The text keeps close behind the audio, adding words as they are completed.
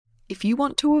if you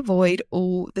want to avoid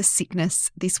all the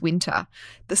sickness this winter,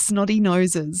 the snotty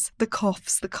noses, the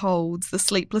coughs, the colds, the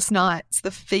sleepless nights, the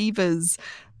fevers,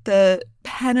 the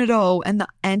Panadol and the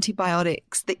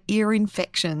antibiotics, the ear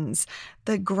infections,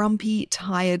 the grumpy,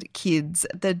 tired kids,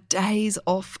 the days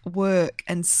off work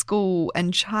and school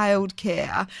and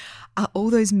childcare, are all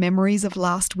those memories of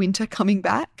last winter coming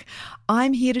back?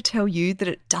 I'm here to tell you that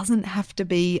it doesn't have to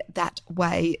be that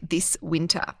way this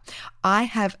winter. I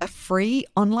have a free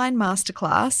online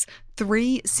masterclass,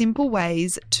 3 simple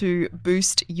ways to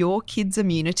boost your kids'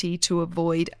 immunity to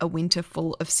avoid a winter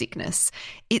full of sickness.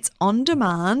 It's on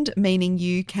demand, meaning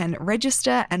you can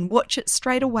register and watch it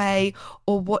straight away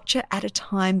or watch it at a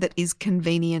time that is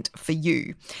convenient for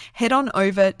you. Head on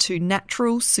over to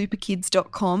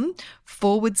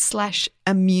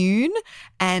naturalsuperkids.com/immune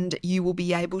and you will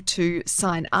be able to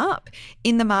sign up.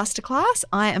 In the masterclass,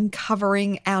 I am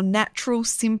covering our natural,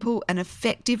 simple and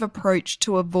effective approach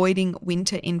to avoiding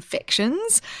winter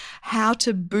infections, how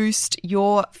to boost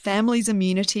your family's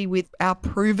immunity with our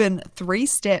proven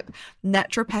 3-step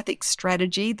naturopathic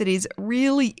strategy that is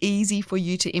really easy for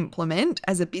you to implement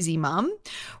as a busy mum.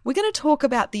 We're going to talk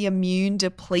about the immune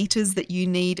depleters that you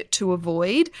need to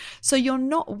avoid so you're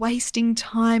not wasting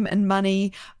time and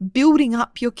money building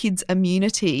up your kids'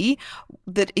 immunity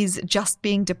that is just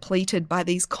being depleted by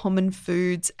these common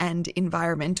foods and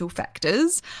environmental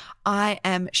factors. I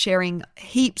am sharing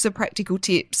heaps of practical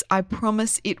tips. I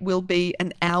promise it will be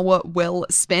an hour well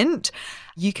spent.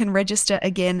 You can register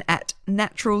again at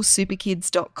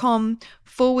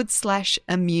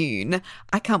naturalsuperkids.com/immune.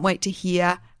 I can't wait to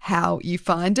hear how you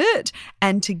find it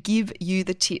and to give you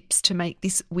the tips to make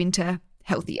this winter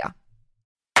healthier.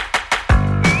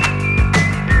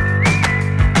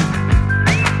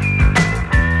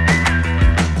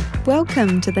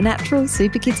 Welcome to the Natural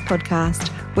Super Kids podcast,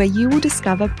 where you will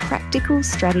discover practical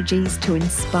strategies to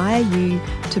inspire you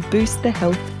to boost the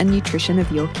health and nutrition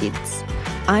of your kids.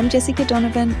 I'm Jessica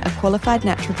Donovan, a qualified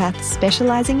naturopath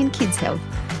specialising in kids' health,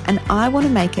 and I want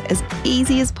to make it as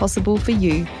easy as possible for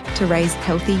you to raise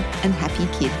healthy and happy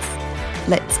kids.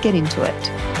 Let's get into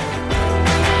it.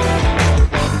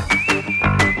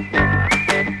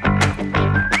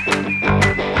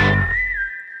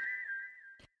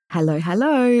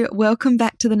 Hello. Welcome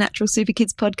back to the Natural Super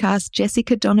Kids podcast.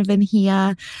 Jessica Donovan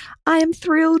here. I am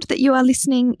thrilled that you are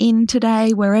listening in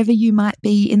today, wherever you might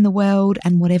be in the world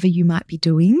and whatever you might be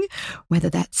doing, whether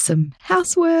that's some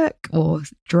housework or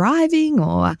driving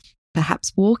or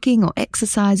perhaps walking or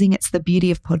exercising. It's the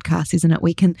beauty of podcasts, isn't it?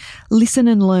 We can listen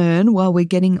and learn while we're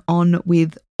getting on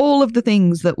with all of the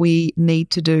things that we need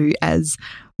to do as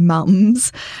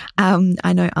mums.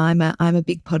 I know I'm a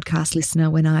big podcast listener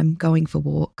when I'm going for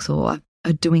walks or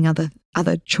doing other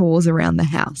chores around the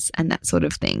house and that sort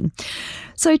of thing.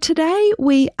 So today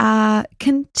we are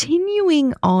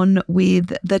continuing on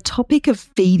with the topic of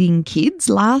feeding kids.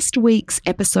 Last week's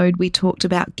episode, we talked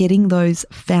about getting those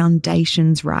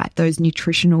foundations right, those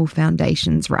nutritional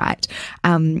foundations right.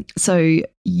 So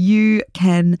you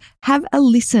can have a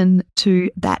listen to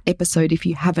that episode if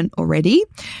you haven't already.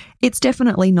 It's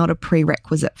definitely not a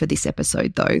prerequisite for this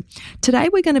episode though. Today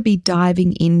we're going to be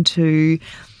diving into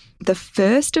the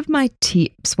first of my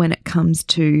tips when it comes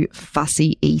to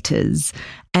fussy eaters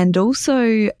and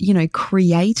also,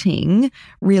 creating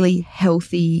really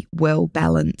healthy,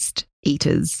 well-balanced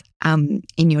eaters in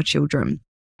your children.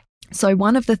 So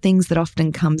one of the things that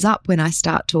often comes up when I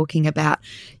start talking about,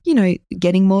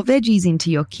 getting more veggies into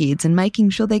your kids and making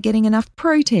sure they're getting enough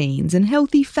proteins and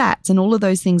healthy fats and all of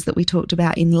those things that we talked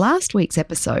about in last week's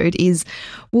episode is,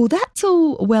 well, that's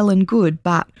all well and good,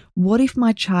 but what if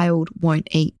my child won't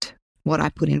eat what I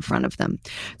put in front of them?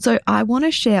 So I want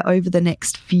to share over the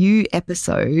next few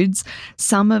episodes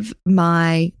some of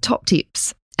my top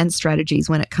tips and strategies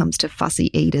when it comes to fussy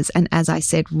eaters. And as I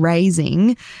said,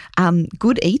 raising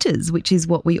good eaters, which is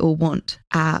what we all want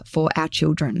for our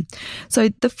children. So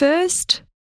the first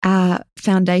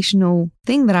foundational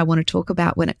thing that I want to talk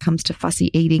about when it comes to fussy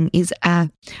eating is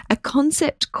a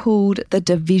concept called the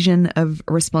division of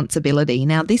responsibility.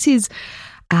 Now, this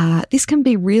can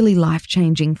be really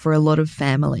life-changing for a lot of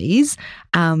families,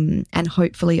 and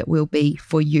hopefully it will be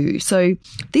for you. So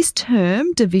this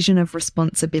term, division of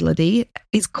responsibility,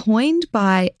 is coined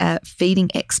by a feeding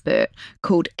expert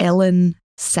called Ellen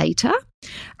Sater,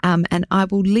 and I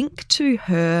will link to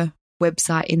her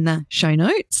website in the show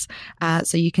notes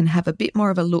so you can have a bit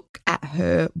more of a look at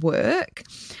her work.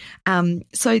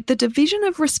 So the division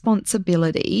of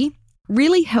responsibility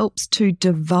really helps to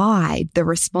divide the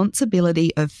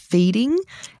responsibility of feeding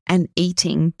and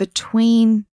eating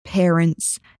between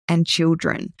parents and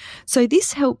children. So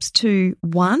this helps to,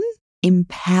 1,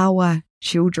 empower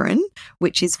children,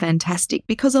 which is fantastic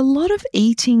because a lot of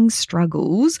eating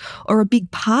struggles, or a big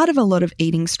part of a lot of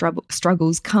eating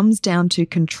struggles, comes down to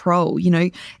control.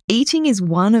 Eating is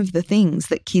one of the things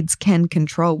that kids can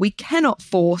control. We cannot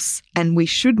force, and we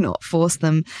should not force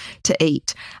them to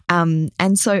eat.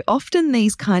 And so often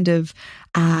these kind of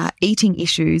eating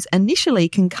issues initially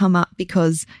can come up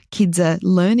because kids are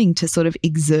learning to sort of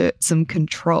exert some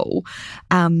control.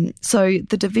 So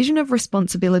the division of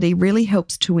responsibility really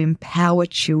helps to empower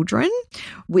children,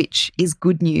 which is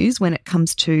good news when it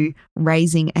comes to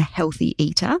raising a healthy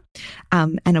eater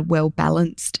and a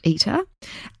well-balanced eater.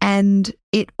 And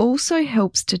it also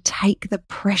helps to take the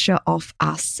pressure off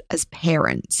us as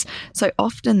parents. So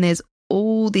often there's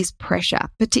all this pressure,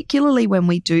 particularly when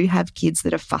we do have kids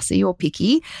that are fussy or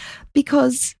picky,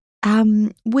 because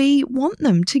we want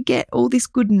them to get all this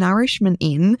good nourishment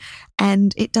in,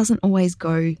 and it doesn't always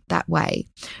go that way.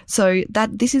 So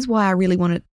this is why I really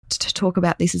wanted to talk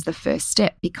about this as the first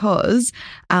step, because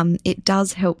it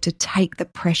does help to take the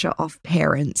pressure off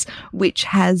parents, which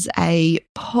has a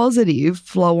positive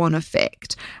flow-on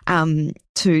effect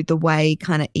to the way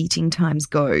kind of eating times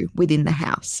go within the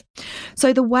house.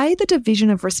 So the way the division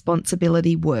of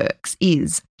responsibility works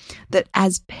is that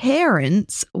as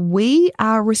parents, we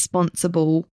are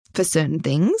responsible for certain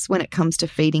things when it comes to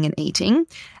feeding and eating,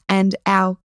 and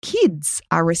our kids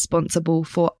are responsible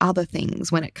for other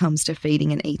things when it comes to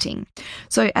feeding and eating.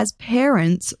 So as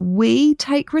parents, we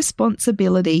take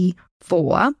responsibility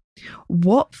for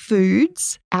what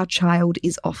foods our child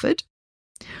is offered,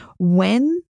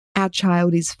 when our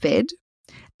child is fed,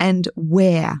 and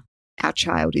where our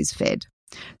child is fed.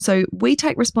 So we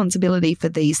take responsibility for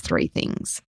these three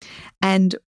things.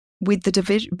 And with the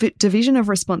division of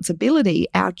responsibility,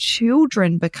 our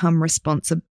children become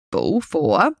responsible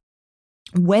for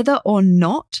whether or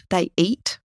not they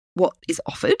eat what is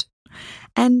offered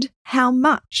and how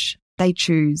much they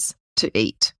choose to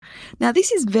eat. Now,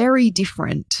 this is very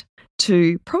different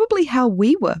to probably how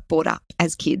we were brought up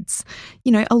as kids.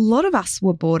 A lot of us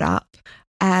were brought up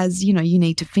as, you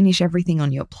need to finish everything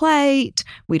on your plate.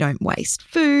 We don't waste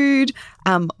food.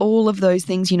 All of those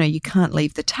things, you can't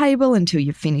leave the table until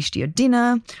you've finished your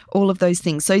dinner, all of those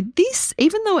things. So this,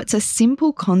 even though it's a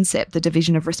simple concept, the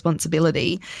division of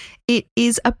responsibility, it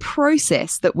is a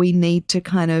process that we need to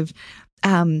kind of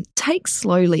take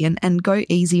slowly and go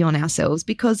easy on ourselves,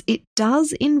 because it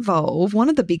does involve, one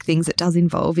of the big things it does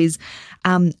involve is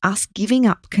us giving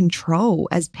up control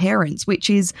as parents, which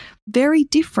is very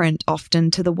different often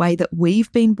to the way that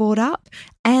we've been brought up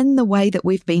and the way that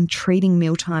we've been treating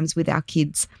mealtimes with our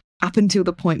kids up until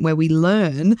the point where we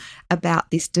learn about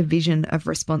this division of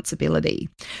responsibility.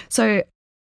 So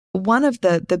one of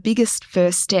the biggest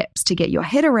first steps to get your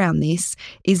head around this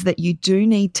is that you do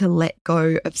need to let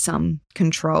go of some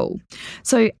control.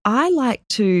 So I like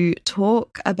to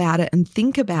talk about it and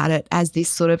think about it as this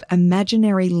sort of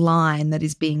imaginary line that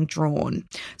is being drawn.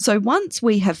 So once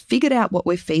we have figured out what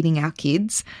we're feeding our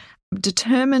kids,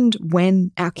 determined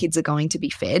when our kids are going to be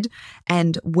fed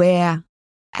and where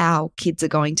our kids are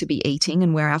going to be eating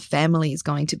and where our family is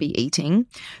going to be eating,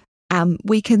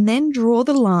 we can then draw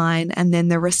the line, and then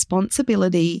the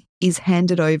responsibility is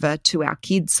handed over to our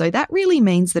kids. So that really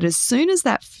means that as soon as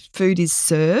that food is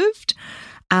served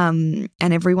and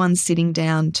everyone's sitting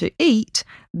down to eat,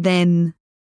 then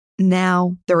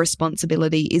now the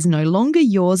responsibility is no longer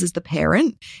yours as the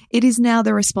parent. It is now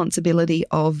the responsibility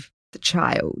of the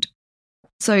child.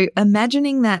 So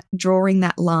imagining that, drawing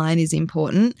that line is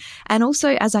important. And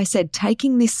also, as I said,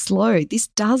 taking this slow. This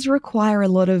does require a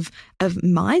lot of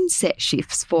mindset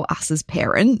shifts for us as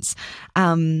parents.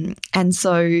 And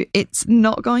so it's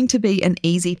not going to be an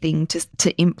easy thing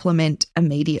to implement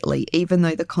immediately, even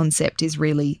though the concept is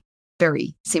really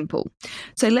very simple.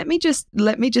 So let me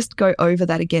just go over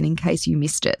that again in case you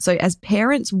missed it. So as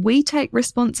parents, we take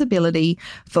responsibility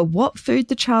for what food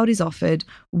the child is offered,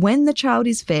 when the child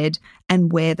is fed,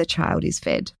 and where the child is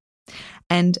fed.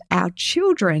 And our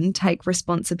children take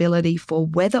responsibility for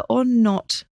whether or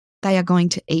not they are going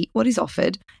to eat what is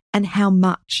offered and how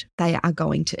much they are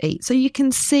going to eat. So you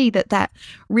can see that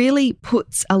really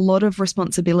puts a lot of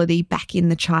responsibility back in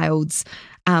the child's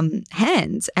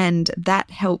hands, and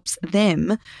that helps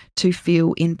them to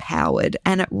feel empowered.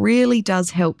 And it really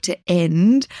does help to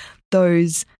end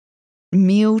those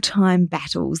mealtime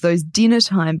battles, those dinner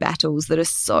time battles that are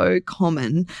so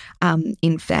common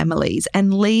in families,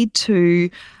 and lead to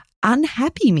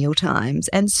unhappy mealtimes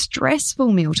and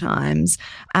stressful mealtimes.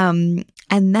 And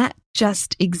that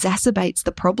just exacerbates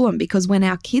the problem, because when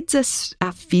our kids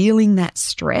are feeling that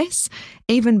stress,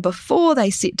 even before they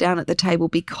sit down at the table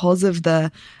because of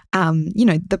the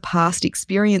the past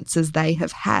experiences they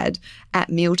have had at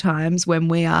mealtimes when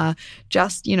we are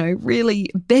just, really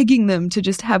begging them to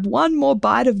just have one more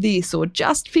bite of this, or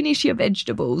just finish your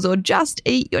vegetables, or just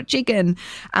eat your chicken,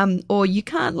 or you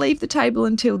can't leave the table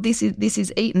until this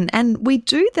is eaten. And we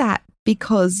do that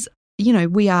because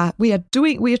we are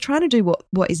trying to do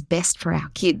what is best for our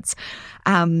kids,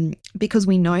 because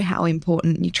we know how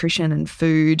important nutrition and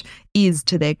food is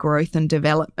to their growth and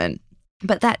development.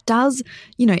 But that does,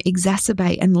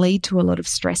 exacerbate and lead to a lot of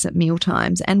stress at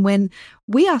mealtimes. And when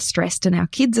we are stressed and our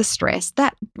kids are stressed,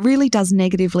 that really does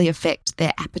negatively affect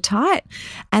their appetite,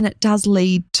 and it does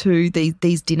lead to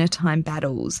these dinner time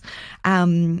battles.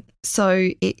 So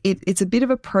it's a bit of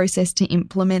a process to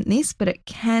implement this, but it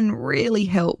can really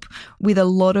help with a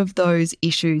lot of those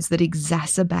issues that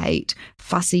exacerbate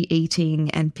fussy eating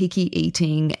and picky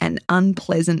eating and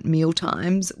unpleasant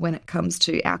mealtimes when it comes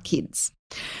to our kids.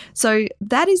 So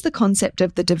that is the concept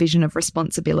of the division of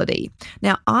responsibility.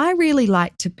 Now, I really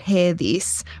like to pair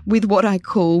this with what I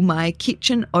call my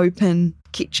kitchen open,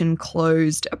 kitchen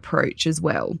closed approach as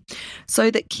well,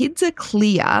 so that kids are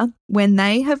clear when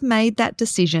they have made that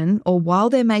decision, or while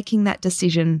they're making that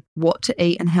decision what to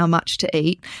eat and how much to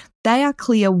eat, they are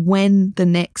clear when the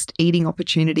next eating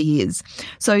opportunity is.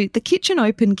 So the kitchen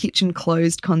open, kitchen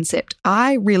closed concept,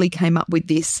 I really came up with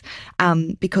this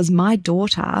because my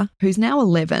daughter, who's now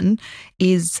 11,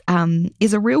 is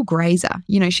a real grazer.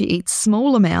 She eats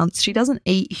small amounts. She doesn't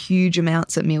eat huge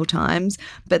amounts at mealtimes,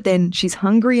 but then she's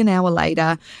hungry an hour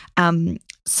later.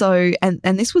 So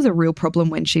this was a real problem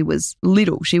when she was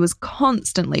little. She was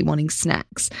constantly wanting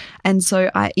snacks. And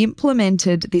so I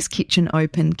implemented this kitchen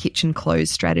open, kitchen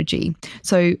closed strategy.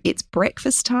 So it's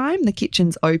breakfast time, the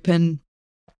kitchen's open.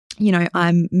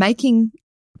 I'm making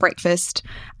breakfast,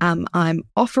 I'm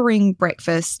offering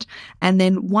breakfast. And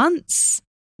then once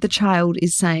the child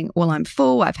is saying, well, I'm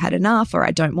full, I've had enough, or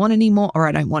I don't want any more, or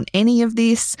I don't want any of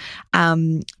this,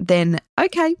 then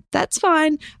okay, that's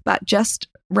fine. But just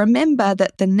remember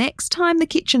that the next time the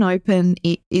kitchen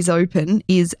is open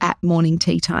is at morning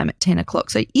tea time at 10 o'clock.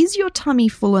 So is your tummy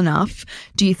full enough,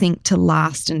 do you think, to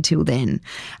last until then?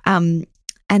 And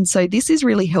so this is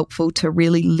really helpful to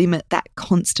really limit that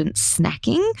constant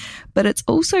snacking, but it's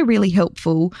also really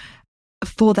helpful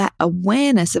for that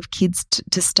awareness of kids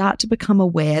to start to become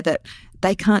aware that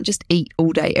they can't just eat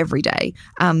all day, every day.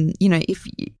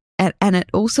 And it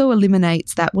also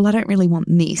eliminates that, well, I don't really want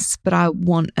this, but I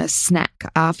want a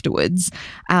snack afterwards.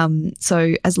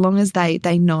 So as long as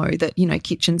they know that,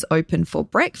 kitchen's open for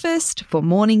breakfast, for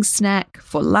morning snack,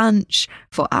 for lunch,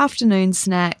 for afternoon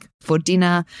snack, for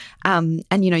dinner, and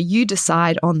you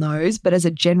decide on those, but as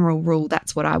a general rule,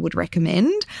 that's what I would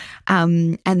recommend.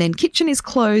 And then kitchen is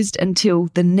closed until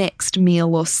the next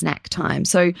meal or snack time.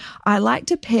 So I like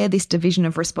to pair this division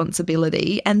of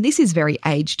responsibility, and this is very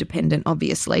age dependent,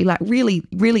 obviously. Like really,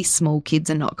 really small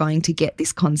kids are not going to get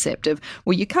this concept of,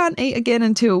 well, you can't eat again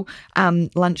until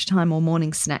lunchtime or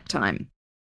morning snack time.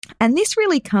 And this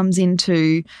really comes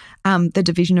into the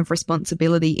division of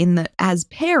responsibility in that as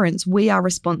parents, we are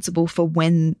responsible for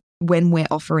when we're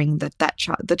offering the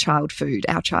child food,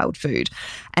 our child food.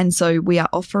 And so we are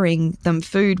offering them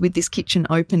food with this kitchen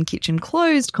open, kitchen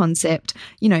closed concept,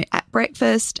 at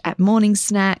breakfast, at morning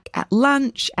snack, at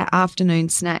lunch, at afternoon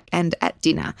snack, and at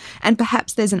dinner. And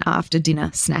perhaps there's an after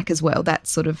dinner snack as well. That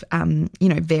sort of,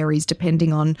 varies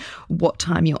depending on what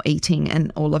time you're eating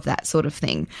and all of that sort of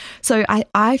thing. So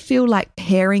I feel like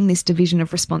pairing this division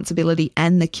of responsibility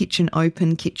and the kitchen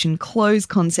open, kitchen closed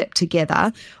concept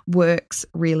together works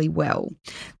really well.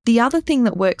 The other thing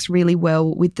that works really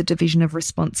well with the division of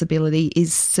responsibility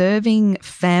is serving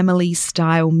family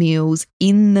style meals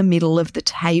in the middle of the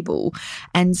table.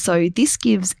 And so this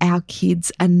gives our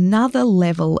kids another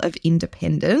level of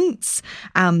independence,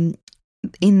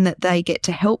 in that they get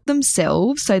to help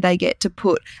themselves. So they get to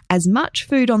put as much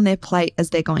food on their plate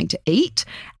as they're going to eat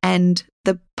and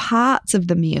the parts of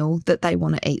the meal that they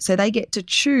want to eat. So they get to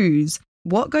choose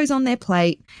what goes on their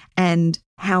plate and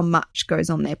how much goes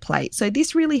on their plate. So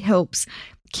this really helps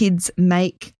kids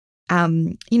make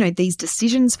these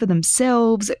decisions for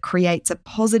themselves. It creates a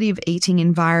positive eating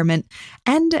environment,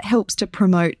 and it helps to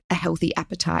promote a healthy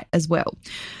appetite as well.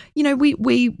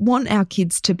 We want our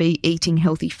kids to be eating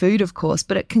healthy food, of course,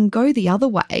 but it can go the other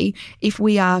way if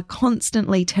we are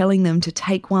constantly telling them to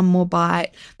take one more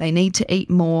bite, they need to eat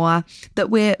more, that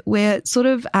we're sort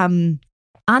of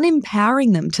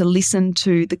unempowering them to listen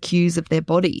to the cues of their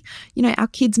body. You know, our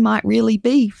kids might really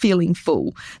be feeling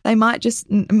full. They might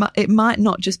it might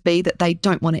not just be that they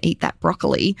don't want to eat that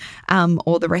broccoli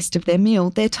or the rest of their meal.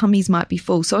 Their tummies might be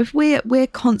full. So if we're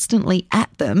constantly at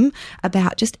them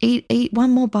about just eat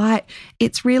one more bite,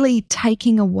 it's really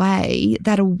taking away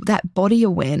that body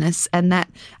awareness and that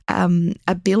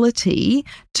ability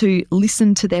to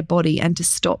listen to their body and to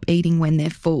stop eating when they're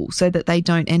full, so that they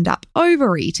don't end up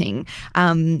overeating,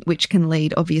 which can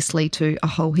lead obviously to a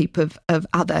whole heap of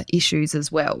other issues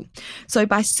as well. So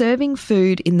by serving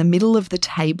food in the middle of the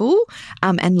table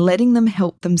and letting them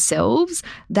help themselves,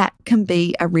 that can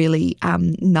be a really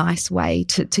nice way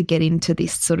to get into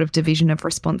this sort of division of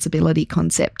responsibility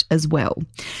concept as well.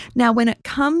 Now, when it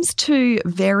comes to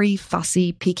very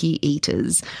fussy, picky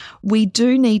eaters, we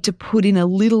do need to put in a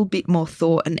little bit more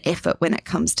thought and effort when it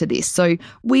comes to this. So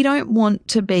we don't want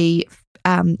to be,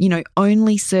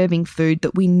 only serving food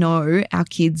that we know our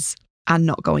kids are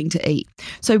not going to eat.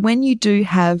 So when you do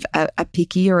have a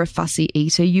picky or a fussy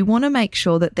eater, you want to make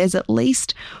sure that there's at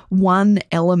least one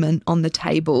element on the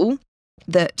table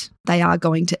that they are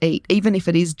going to eat, even if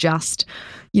it is just,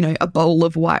 a bowl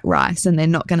of white rice and they're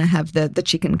not going to have the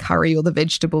chicken curry or the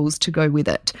vegetables to go with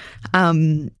it.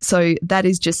 So that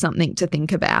is just something to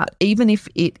think about. Even if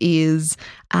it is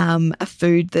a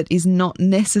food that is not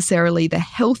necessarily the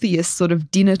healthiest sort of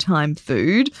dinner time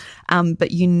food,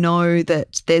 but you know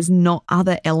that there's not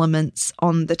other elements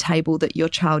on the table that your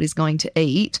child is going to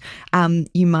eat,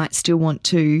 you might still want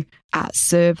to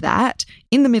serve that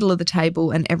in the middle of the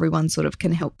table and everyone sort of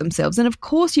can help themselves. And of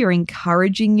course, you're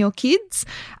encouraging your kids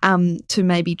to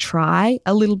maybe try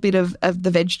a little bit of the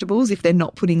vegetables if they're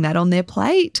not putting that on their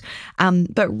plate.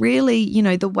 But really,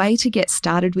 the way to get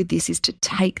started with this is to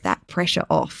take that pressure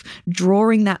off,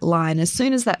 drawing that line. As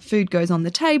soon as that food goes on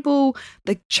the table,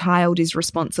 the child is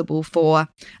responsible for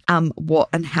what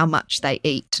and how much they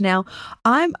eat. Now,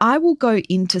 I will go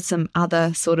into some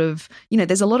other sort of,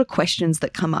 there's a lot of questions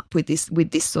that come up with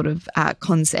this sort of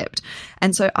concept.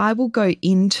 And so I will go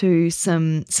into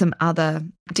some other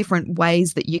different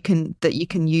ways that you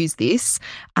can use this,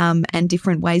 and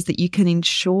different ways that you can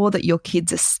ensure that your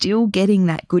kids are still getting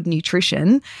that good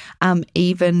nutrition,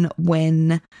 even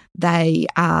when they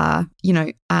are,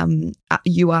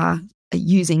 you are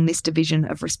using this division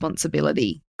of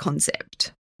responsibility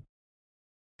concept.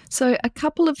 So a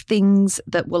couple of things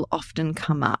that will often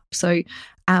come up. So,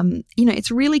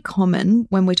 it's really common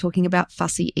when we're talking about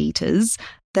fussy eaters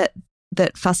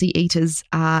that fussy eaters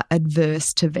are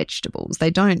adverse to vegetables.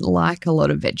 They don't like a lot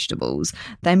of vegetables.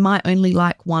 They might only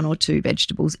like one or two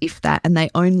vegetables, if that, and they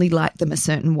only like them a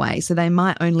certain way. So they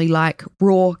might only like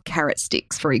raw carrot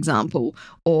sticks, for example,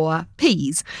 or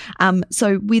peas.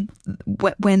 So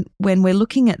when we're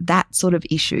looking at that sort of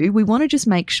issue, we want to just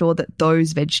make sure that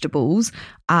those vegetables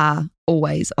are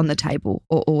always on the table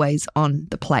or always on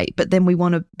the plate. But then we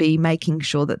want to be making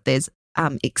sure that there's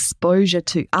exposure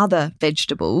to other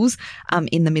vegetables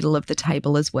in the middle of the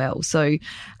table as well. So,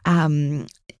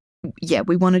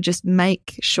 we want to just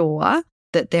make sure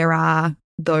that there are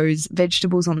those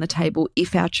vegetables on the table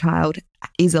if our child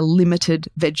is a limited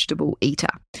vegetable eater.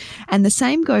 And the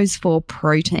same goes for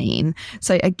protein.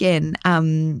 So again,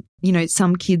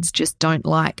 some kids just don't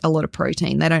like a lot of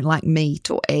protein. They don't like meat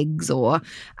or eggs or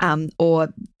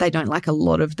they don't like a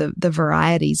lot of the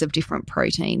varieties of different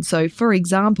protein. So for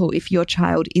example, if your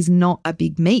child is not a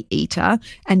big meat eater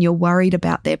and you're worried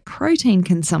about their protein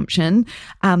consumption,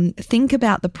 think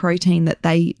about the protein that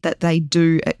they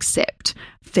do accept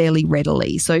fairly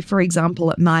readily. So for example,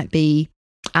 it might be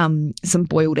some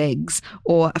boiled eggs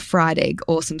or a fried egg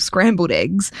or some scrambled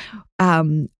eggs,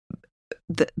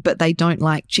 but they don't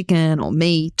like chicken or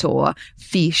meat or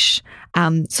fish.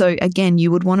 So again, you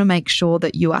would want to make sure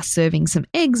that you are serving some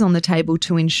eggs on the table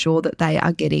to ensure that they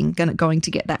are going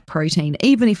to get that protein.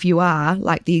 Even if you are,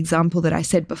 like the example that I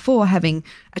said before, having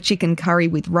a chicken curry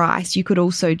with rice, you could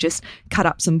also just cut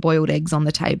up some boiled eggs on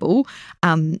the table,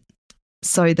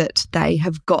 so that they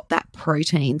have got that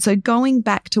protein. So going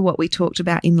back to what we talked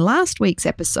about in last week's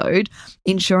episode,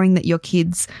 ensuring that your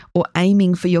kids, or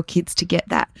aiming for your kids to get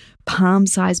that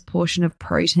palm-sized portion of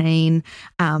protein,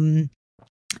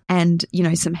 and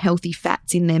some healthy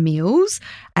fats in their meals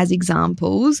as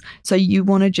examples. So you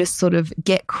want to just sort of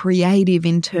get creative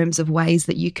in terms of ways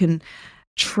that you can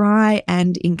try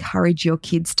and encourage your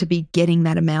kids to be getting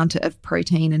that amount of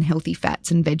protein and healthy fats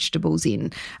and vegetables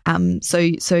in.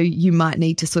 So you might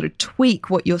need to sort of tweak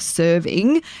what you're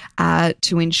serving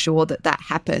to ensure that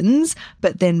happens,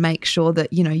 but then make sure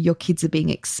that, your kids are being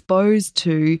exposed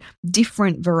to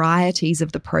different varieties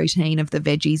of the protein, of the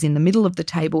veggies in the middle of the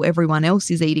table. Everyone else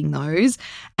is eating those.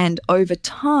 And over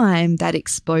time, that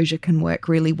exposure can work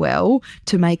really well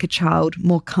to make a child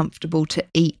more comfortable to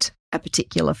eat a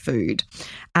particular food.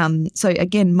 So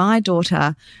again, my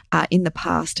daughter in the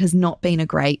past has not been a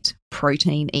great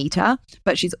protein eater,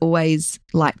 but she's always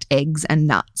liked eggs and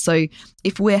nuts. So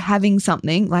if we're having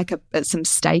something like some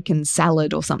steak and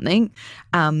salad or something,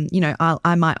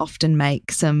 I might often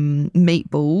make some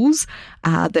meatballs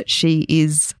that she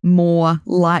is more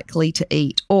likely to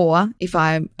eat. Or if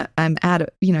I'm out of,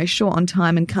 short on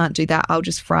time and can't do that, I'll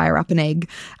just fry her up an egg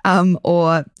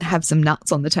or have some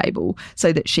nuts on the table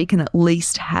so that she can at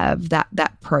least have that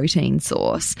protein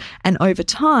source. And over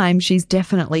time, she's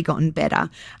definitely gotten better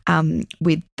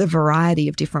with the variety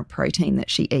of different protein that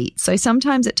she eats. So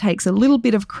sometimes it takes a little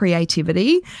bit of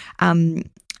creativity and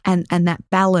that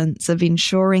balance of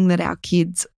ensuring that our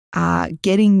kids are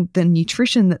getting the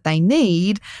nutrition that they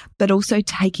need, but also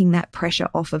taking that pressure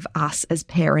off of us as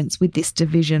parents with this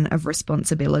division of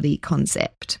responsibility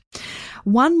concept.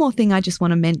 One more thing I just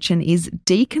want to mention is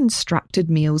deconstructed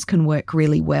meals can work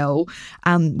really well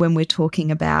when we're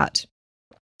talking about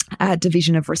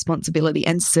division of responsibility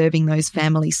and serving those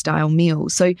family style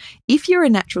meals. So if you're a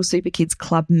Natural Super Kids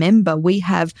Club member, we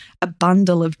have a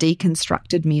bundle of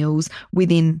deconstructed meals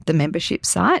within the membership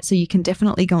site. So you can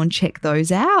definitely go and check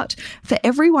those out. For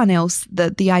everyone else,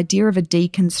 the idea of a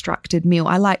deconstructed meal,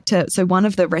 so one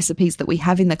of the recipes that we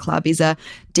have in the club is a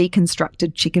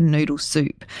deconstructed chicken noodle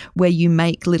soup where you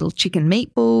make little chicken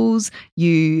meatballs,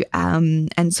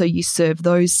 and so you serve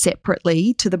those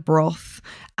separately to the broth,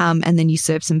 and then you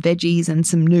serve some veggies and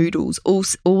some noodles,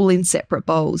 all in separate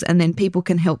bowls, and then people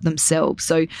can help themselves.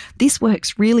 So this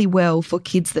works really well for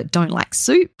kids that don't like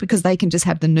soup because they can just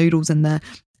have the noodles and the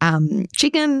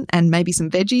chicken and maybe some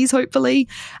veggies, hopefully.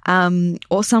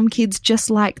 Or some kids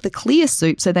just like the clear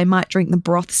soup, so they might drink the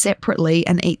broth separately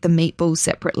and eat the meatballs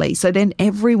separately. So then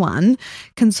everyone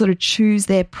can sort of choose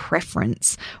their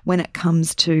preference when it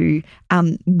comes to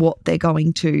what they're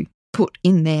going to put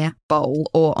in their bowl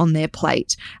or on their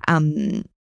plate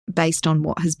based on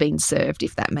what has been served,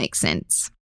 if that makes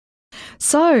sense.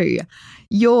 So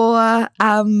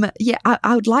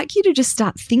I would like you to just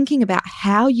start thinking about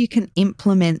how you can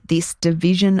implement this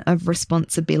division of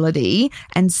responsibility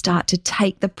and start to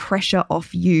take the pressure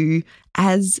off you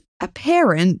as a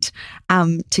parent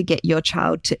to get your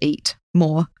child to eat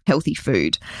more healthy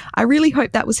food. I really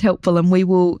hope that was helpful, and we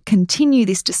will continue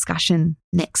this discussion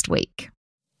next week.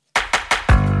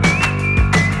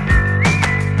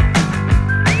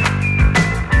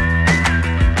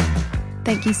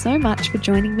 Thank you so much for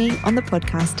joining me on the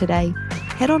podcast today.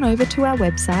 Head on over to our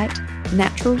website,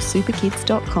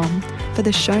 naturalsuperkids.com, for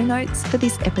the show notes for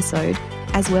this episode,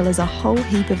 as well as a whole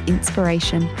heap of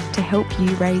inspiration to help you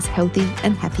raise healthy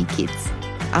and happy kids.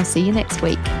 I'll see you next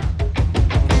week.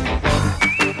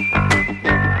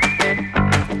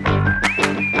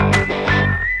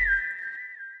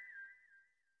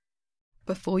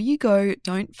 Before you go,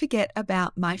 don't forget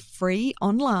about my free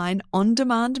online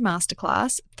on-demand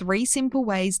masterclass, 3 simple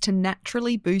ways to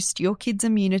naturally boost your kids'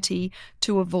 immunity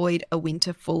to avoid a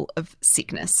winter full of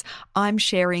sickness. I'm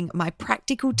sharing my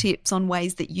practical tips on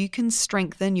ways that you can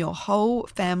strengthen your whole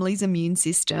family's immune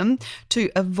system to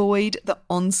avoid the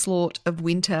onslaught of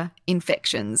winter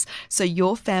infections so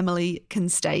your family can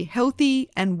stay healthy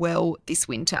and well this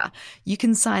winter. You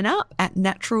can sign up at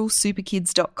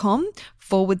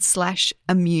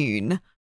naturalsuperkids.com/immune.